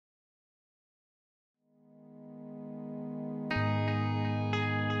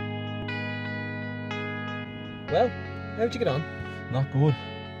Well, how'd you get on? Not good.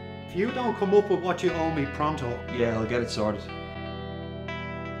 If you don't come up with what you owe me pronto... Yeah, I'll get it sorted.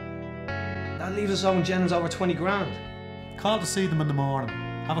 That leaves us owing Jennings over 20 grand. Call to see them in the morning.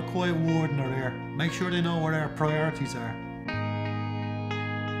 Have a quiet word in their ear. Make sure they know what our priorities are.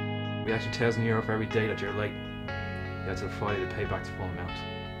 We ask you €1,000 for every day that you're late. You have till Friday to pay back the full amount.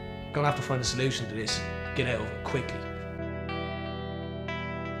 Gonna have to find a solution to this. Get out of it quickly.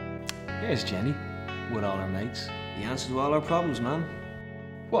 Here's Jenny, with all her mates. The answer to all our problems, man.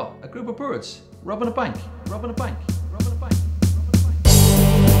 What? A group of birds? Robbing a bank? Robbing a bank?